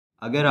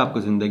अगर आपको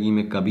ज़िंदगी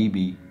में कभी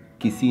भी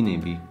किसी ने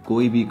भी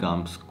कोई भी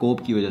काम स्कोप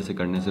की वजह से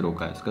करने से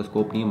रोका है, इसका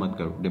स्कोप नहीं है मत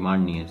करो,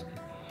 डिमांड नहीं है इसकी,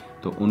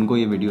 तो उनको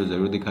ये वीडियो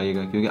ज़रूर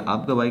दिखाइएगा। क्योंकि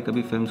आपका भाई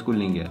कभी फिल्म स्कूल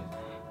नहीं गया है,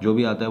 जो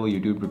भी आता है वो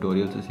यूट्यूब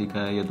ट्यूटोरियल से सीखा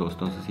है या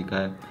दोस्तों से सीखा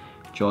है।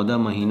 14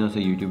 महीनों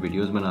से यूट्यूब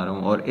वीडियोस बना रहा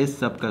हूँ और इस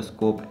सब का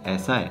स्कोप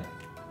ऐसा है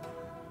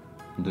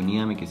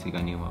दुनिया में किसी का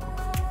नहीं हुआ।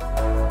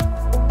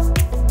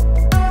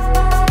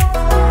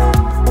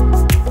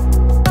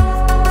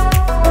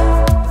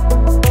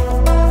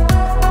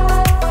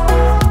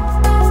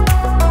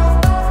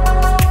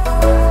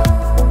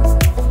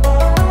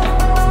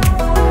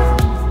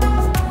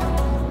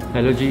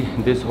 Hello ji,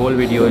 this whole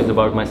video is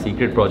about my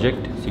secret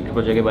project. Secret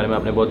project के बारे में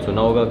आपने बहुत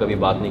सुना होगा, कभी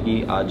बात नहीं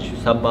की। आज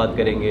सब बात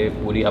करेंगे,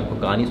 पूरी आपको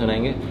कहानी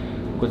सुनाएंगे।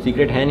 कुछ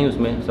सीक्रेट है नहीं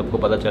उसमें, सबको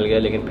पता चल गया,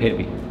 लेकिन फिर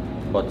भी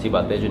बहुत सी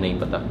बातें जो नहीं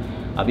पता।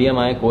 अभी हम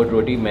आए कोट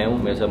रोटी, मैं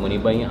हूँ, मेरे साथ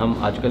मुनीब भाई। हम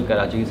आजकल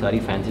कराची की सारी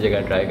फैंसी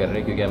जगह ट्राई कर रहे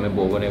हैं क्योंकि हमें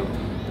बोगो ने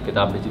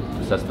किताब बेची,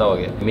 सस्ता हो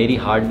गया। मेरी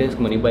हार्ड डिस्क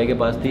मुनीब भाई के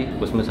पास थी,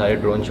 उसमें सारे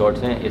ड्रोन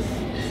शॉट्स हैं इस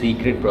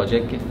सीक्रेट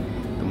प्रोजेक्ट के।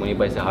 तो मुनीब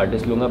भाई से हार्ड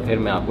डिस्क लूँगा, फिर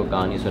मैं आपको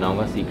कहानी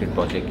सुनाऊँगा सीक्रेट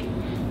प्रोजेक्ट की।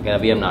 लेकिन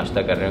अभी हम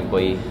नाश्ता कर रहे हैं,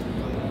 कोई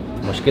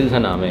मुश्किल सा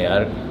नाम है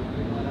यार,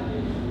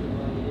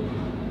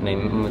 नहीं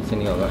मुझसे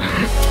नहीं होगा।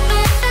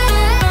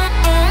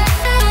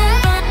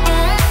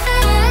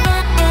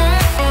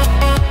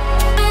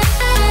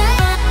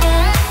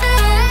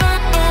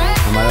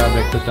 हमारा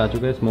ब्रेकफास्ट आ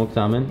चुका है, smoke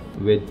salmon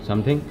with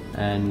something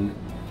and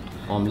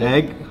omelette,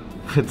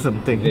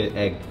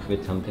 egg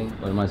with something,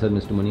 और हमारे साथ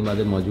मिस्टर मुनीब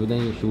आदिल मौजूद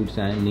हैं। ये शूट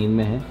से आए, नींद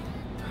में हैं।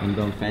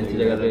 इनको हम फैंसी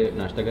जगह पे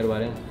नाश्ता करवा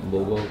रहे हैं,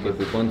 बोगो के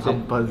कूपन से।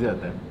 फंस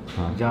जाता है।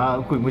 हाँ,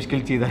 जहाँ कोई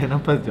मुश्किल चीज़ है ना,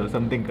 फंस जाओ,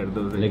 समथिंग कर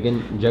दो उसे।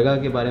 लेकिन जगह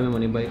के बारे में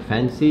मुनीब भाई,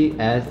 फैंसी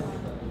एज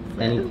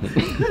एनीथिंग।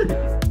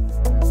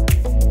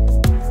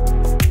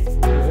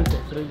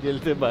 जेल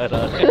से बाहर आ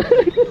रहे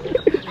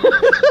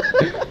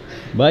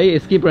भाई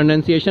इसकी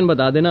प्रोनाउंसिएशन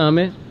बता देना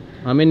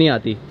हमें नहीं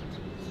आती,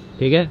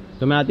 ठीक है?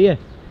 तुम्हें आती है?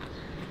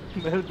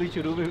 मैं तो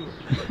शुरू में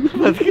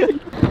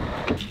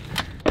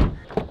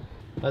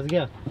फंस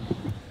गया।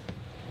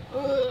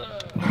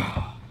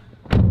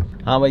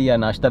 हाँ भैया,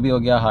 नाश्ता भी हो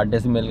गया, हार्ड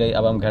डिस्क मिल गई।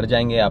 अब हम घर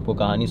जाएंगे, आपको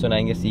कहानी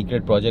सुनाएंगे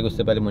सीक्रेट प्रोजेक्ट।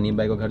 उससे पहले मुनीब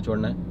भाई को घर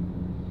छोड़ना है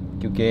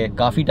क्योंकि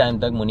काफ़ी टाइम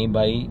तक मुनीब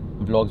भाई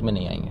व्लॉग्स में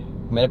नहीं आएंगे।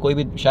 मेरा कोई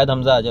भी, शायद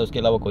हमजा आ जाए, उसके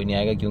अलावा कोई नहीं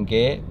आएगा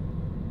क्योंकि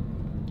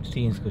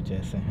सीन्स कुछ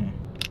ऐसे हैं।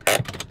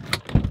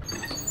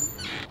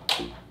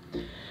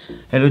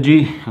 हेलो जी,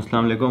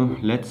 अस्सलाम वालेकुम।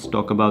 Let's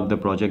talk about the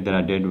project that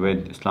I did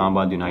with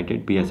Islamabad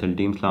United, PSL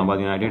team Islamabad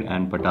United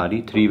and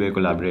पटारी, 3-वे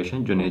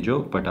collaboration, Junejo,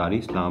 पटारी,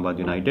 Islamabad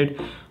United.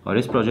 और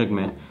इस प्रोजेक्ट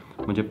में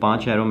मुझे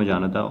 5 शहरों में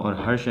जाना था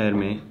और हर शहर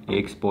में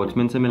एक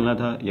स्पोर्ट्समैन से मिलना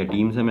था, या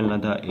टीम से मिलना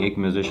था, एक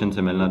म्यूजिशियन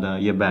से मिलना था,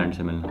 या बैंड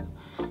से मिलना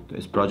था। तो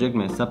इस प्रोजेक्ट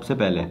में सबसे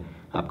पहले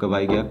आपका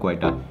भाई गया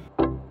क्वेटा।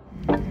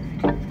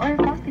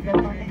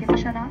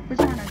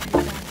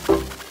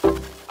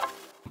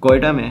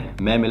 क्वेटा में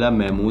मैं मिला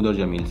महमूद और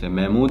जमील से।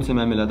 महमूद से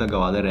मैं मिला था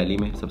गवादर रैली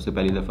में सबसे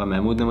पहली दफ़ा।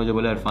 महमूद ने मुझे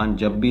बोला, इरफान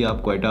जब भी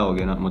आप क्वेटा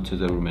होगे ना, मुझसे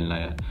ज़रूर मिलना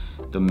यार।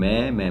 तो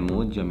मैं,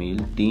 महमूद, जमील,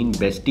 3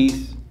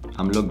 बेस्टीज,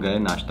 हम लोग गए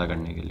नाश्ता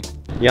करने के लिए।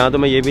 यहाँ तो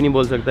मैं ये भी नहीं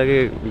बोल सकता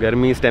कि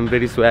गर्मी इस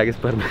टेम्परेरी स्वैग इस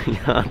पर,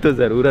 यहाँ तो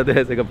ज़रूरत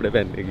है ऐसे कपड़े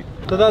पहनने की।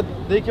 तो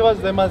देखिए बस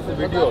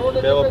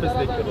वीडियो वापस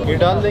देख के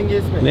डाल देंगे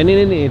इसमें।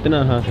 नहीं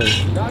इतना। हाँ सर,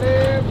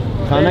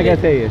 खाना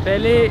कैसे है ये?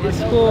 पहले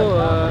इसको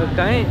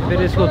कहें,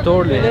 फिर इसको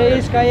तोड़ लें। पहले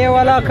इसका ये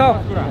वाला खाओ,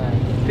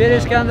 फिर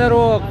इसके अंदर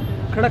वो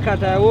खड़क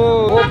आता है,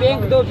 वो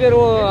फेंक दो, फिर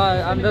वो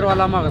अंदर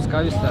वाला मगज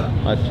का इस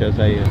तरह। अच्छा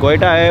सही है।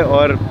 क्वेटा है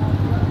और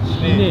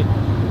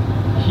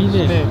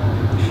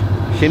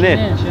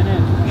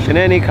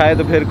शिने नहीं खाए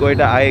तो फिर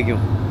क्वेटा आए क्यों,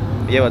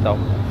 ये बताओ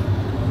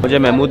मुझे।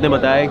 महमूद ने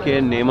बताया कि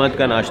नेमत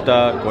का नाश्ता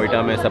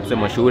क्वेटा में सबसे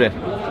मशहूर है।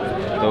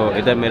 तो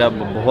इधर मेरा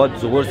बहुत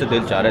ज़ोर से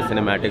दिल चाह रहा है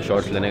सिनेमैटिक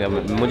शॉट्स लेने का।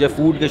 मुझे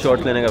फूड के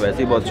शॉट्स लेने का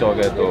वैसे ही बहुत शौक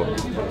है। तो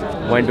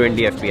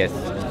 120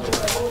 FPS।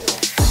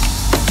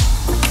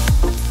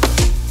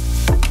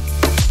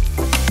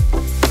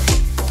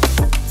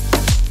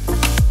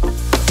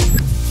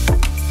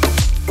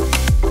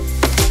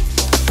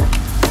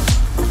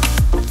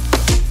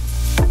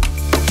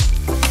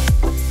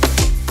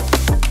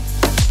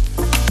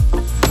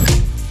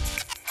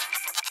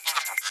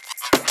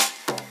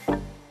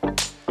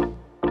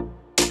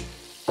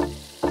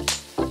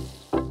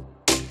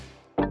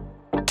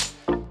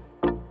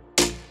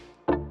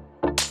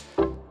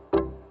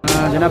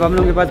 जनाब हम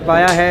लोगों के पास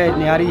पाया है,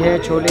 निहारी है,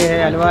 छोले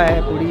है, हलवा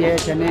है, पूड़ी है,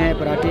 चने हैं,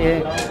 पराठे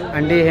हैं,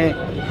 अंडे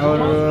हैं,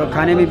 और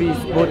खाने में भी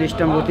बहुत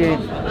इस्टम होते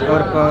हैं।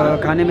 और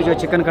खाने में जो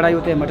चिकन कढ़ाई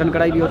होते हैं, मटन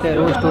कढ़ाई भी होते हैं,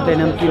 रोस्ट होते हैं,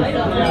 नमकीन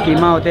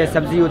कीमा होते हैं,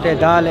 सब्ज़ी होते हैं,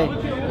 दाल है,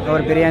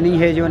 और बिरयानी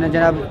है जो है ना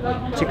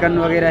जनाब, चिकन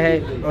वगैरह है,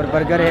 और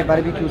बर्गर है,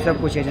 बारबेक्यू,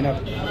 सब कुछ है जनाब।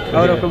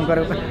 और हुक्म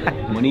करो।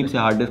 मुनीब से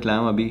हार्ड डिस्क लाया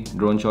हूँ, अभी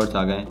ड्रोन शॉट्स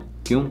आ गए।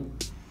 क्यों?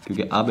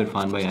 क्योंकि अब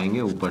इरफान भाई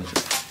आएंगे ऊपर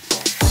से।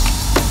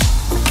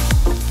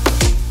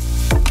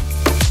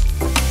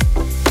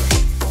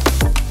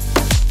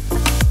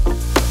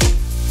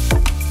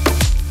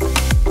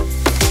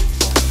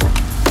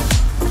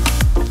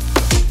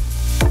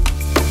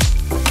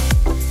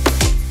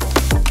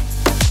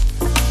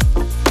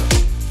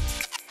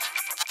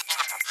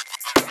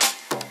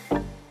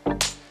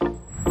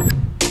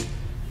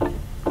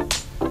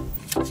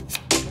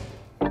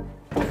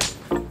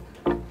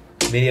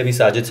 मेरी अभी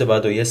साजिद से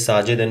बात हुई है।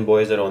 Sajid and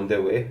boys are on the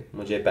way.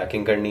 मुझे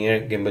पैकिंग करनी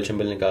है, गिम्बल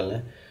शिम्बल निकालना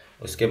है,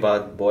 उसके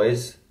बाद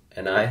boys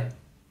and I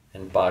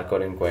and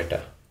parkour in Quetta.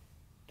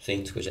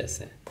 Scenes कुछ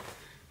ऐसे हैं।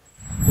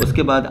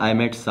 उसके बाद I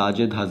met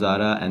Sajid,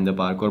 Hazara and the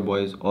parkour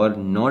boys. और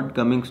नॉट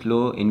कमिंग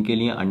स्लो इनके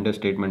लिए अंडर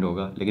स्टेटमेंट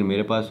होगा, लेकिन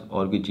मेरे पास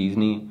और कोई चीज़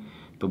नहीं है,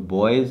 तो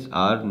boys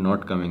are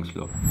not coming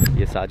slow.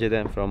 ये साजिद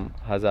हैं from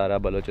Hazara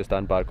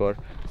Balochistan parkour.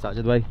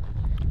 Sajid भाई,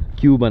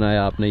 क्यों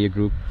बनाया आपने ये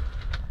ग्रुप?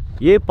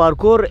 ये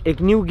पार्कोर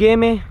एक न्यू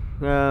गेम है,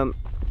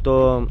 तो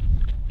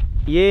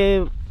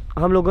ये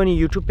हम लोगों ने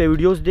YouTube पे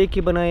वीडियोस देख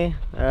के बनाए,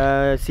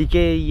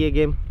 सीखे ये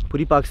गेम।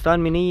 पूरी पाकिस्तान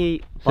में नहीं, ये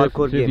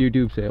पार्कोर गेम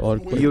यूट्यूब से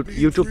और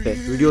यूट्यूब पे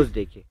वीडियोस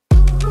देखे।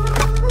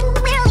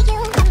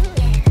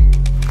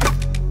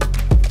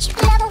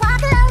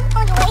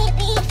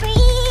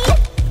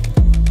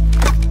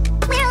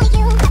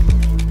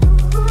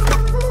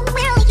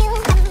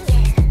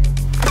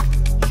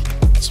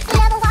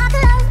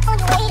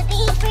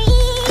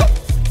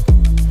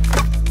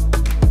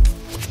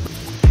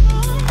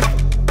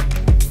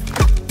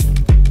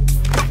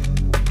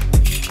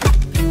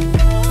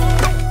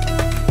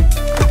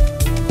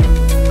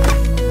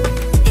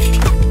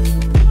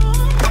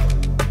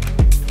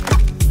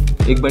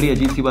 एक बड़ी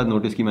अजीब सी बात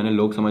नोटिस की मैंने।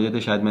 लोग समझ रहे थे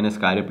शायद मैंने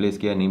स्काई रिप्लेस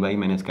किया। नहीं भाई,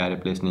 मैंने स्काई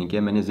रिप्लेस नहीं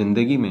किया। मैंने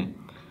ज़िंदगी में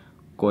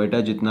कोयटा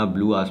जितना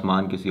ब्लू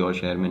आसमान किसी और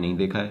शहर में नहीं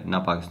देखा है, ना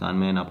पाकिस्तान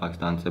में ना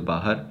पाकिस्तान से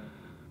बाहर।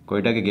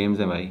 कोयटा के गेम्स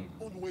हैं भाई,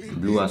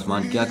 ब्लू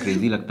आसमान क्या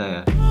क्रेजी लगता है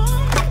यार।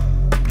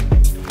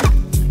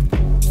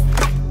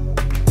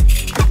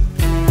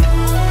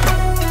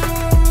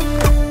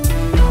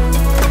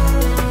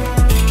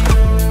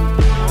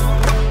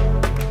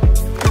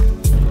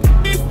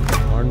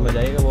 हॉर्न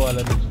बजाएगा वो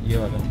वाला, ये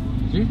वाला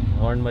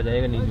हॉर्न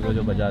बजाएगा नीचे को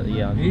जो बजा रही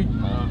है।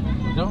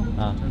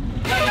 हाँ।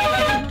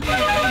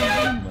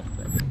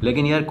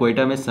 लेकिन यार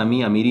कोयटा में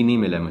समी अमीरी नहीं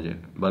मिला मुझे,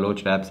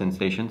 बलोच रैप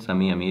सेंसेशन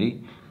समी अमीरी,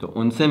 तो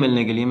उनसे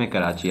मिलने के लिए मैं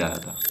कराची आया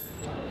था।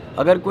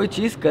 अगर कोई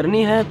चीज़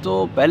करनी है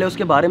तो पहले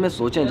उसके बारे में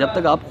सोचें। जब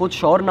तक आप खुद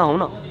श्योर ना हो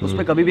ना, उस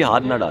पर कभी भी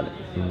हाथ ना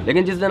डालें।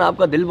 लेकिन जिस दिन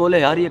आपका दिल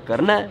बोले यार ये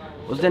करना है,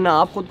 उस दिन ना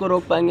आप खुद को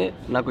रोक पाएंगे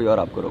ना कोई और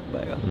आपको रोक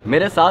पाएगा।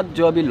 मेरे साथ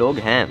जो अभी लोग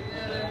हैं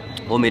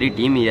वो मेरी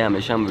टीम ही है।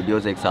 हमेशा हम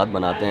वीडियोस एक साथ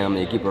बनाते हैं, हम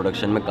एक ही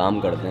प्रोडक्शन में काम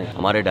करते हैं।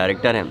 हमारे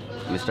डायरेक्टर हैं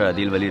मिस्टर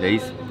अदील वली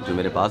रईस, जो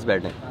मेरे पास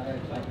बैठे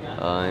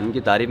हैं। इनकी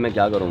तारीफ़ मैं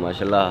क्या करूँ,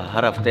 माशाल्लाह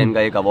हर हफ्ते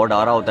इनका एक अवार्ड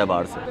आ रहा होता है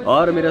बाहर से।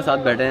 और मेरे साथ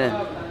बैठे हैं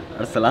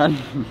अरसलान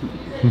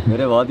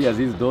मेरे बहुत ही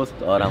अजीज़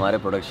दोस्त, और हमारे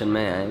प्रोडक्शन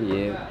में हैं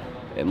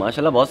ये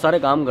माशाल्लाह बहुत सारे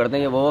काम करते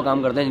हैं। ये वो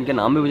काम करते हैं जिनके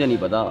नाम भी मुझे नहीं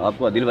पता,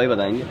 आपको अदील भाई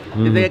बताएंगे।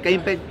 जैसे कहीं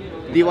पे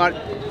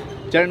दीवार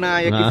चढ़ना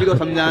या किसी को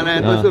समझाना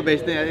है तो उसको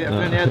भेजते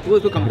हैं, तू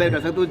उसको कंपेयर कर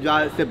सकता, तू जा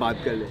इससे बात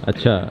कर ले।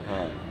 अच्छा,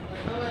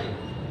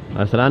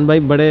 अरसलान भाई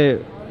बड़े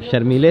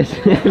शर्मीले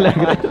से लग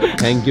रहे हैं।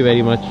 Thank you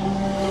very much.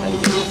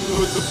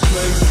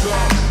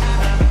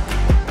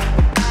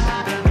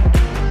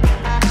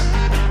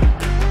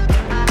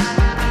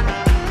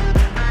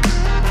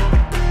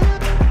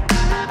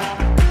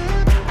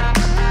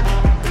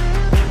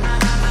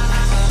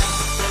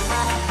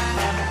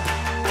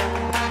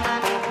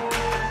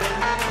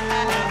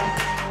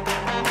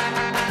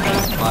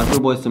 Parkour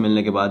boys से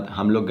मिलने के बाद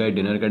हम लोग गए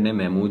डिनर करने।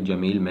 महमूद,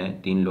 जमील,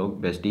 मैं, 3 लोग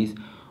बेस्टीज़।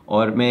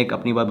 और मैं एक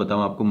अपनी बात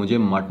बताऊं आपको, मुझे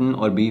मटन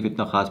और बीफ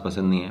इतना ख़ास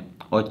पसंद नहीं है,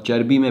 और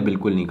चर्बी मैं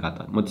बिल्कुल नहीं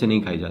खाता, मुझसे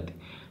नहीं खाई जाती।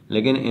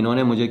 लेकिन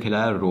इन्होंने मुझे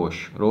खिलाया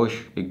रोश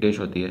एक डिश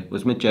होती है,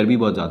 उसमें चर्बी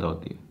बहुत ज़्यादा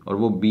होती है, और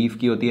वो बीफ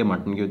की होती है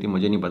मटन की होती है,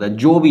 मुझे नहीं पता,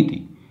 जो भी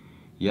थी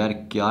यार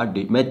क्या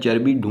डिश। मैं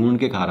चर्बी ढूंढ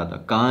के खा रहा था,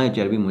 कहाँ है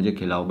चर्बी, मुझे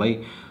खिलाओ भाई।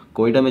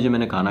 कोयटा में जो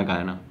मैंने खाना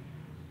खाया ना,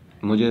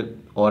 मुझे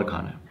और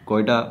खाना है।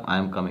 Quetta I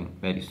am coming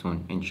very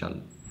soon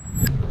इंशाल्लाह।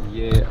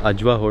 ये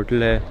अजवा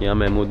होटल है, यहाँ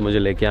महमूद मुझे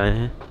लेके आए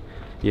हैं।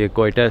 ये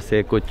कोयटा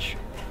से कुछ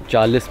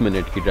 40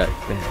 मिनट की ड्राइव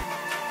पे है।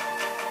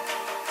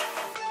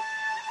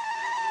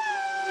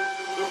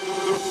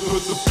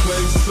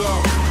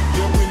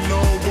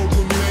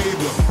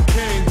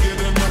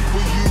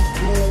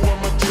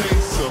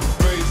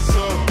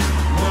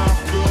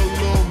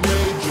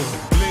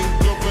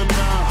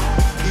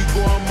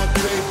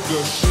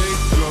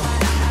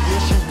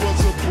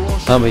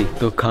 हाँ भाई,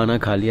 तो खाना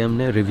खा लिया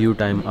हमने, रिव्यू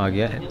टाइम आ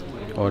गया है।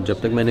 और जब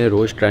तक मैंने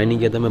रोज़ ट्राई नहीं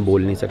किया था मैं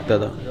बोल नहीं सकता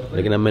था,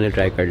 लेकिन अब मैंने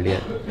ट्राई कर लिया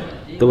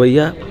है। तो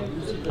भैया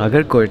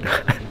अगर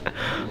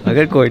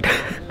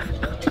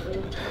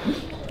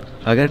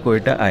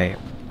कोयटा आए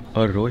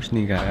और रोज़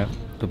नहीं खाया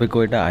तो फिर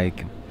कोयटा आए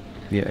क्यों?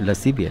 ये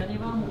लस्सी भी है,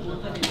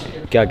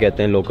 क्या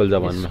कहते हैं लोकल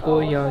ज़बान में?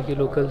 इसको यहाँ की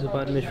लोकल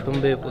ज़बान में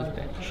शुड़ुम्बे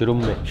बोलते हैं।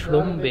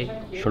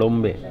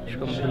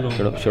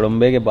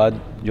 शुड़ुम्बे के बाद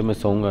जो मैं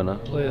सोऊंगा ना,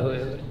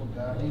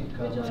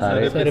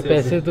 सारे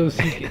पैसे तो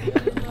उसी के।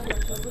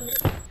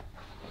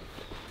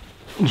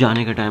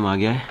 जाने का टाइम आ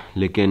गया है,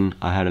 लेकिन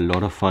I had a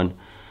lot of fun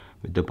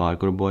with the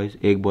parkour boys.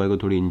 एक बॉय को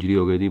थोड़ी इंजरी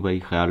हो गई थी भाई,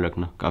 ख्याल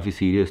रखना, काफ़ी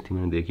सीरियस थी,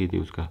 मैंने देखी थी,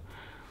 उसका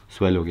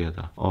स्वेल हो गया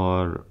था।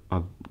 और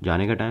अब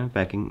जाने का टाइम,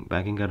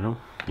 पैकिंग कर रहा हूँ,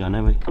 जाना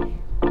है भाई।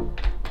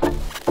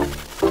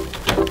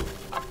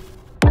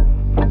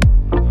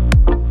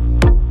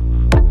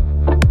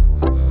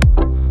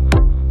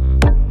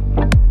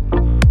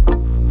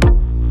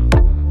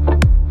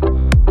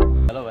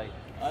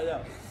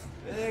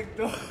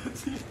 तो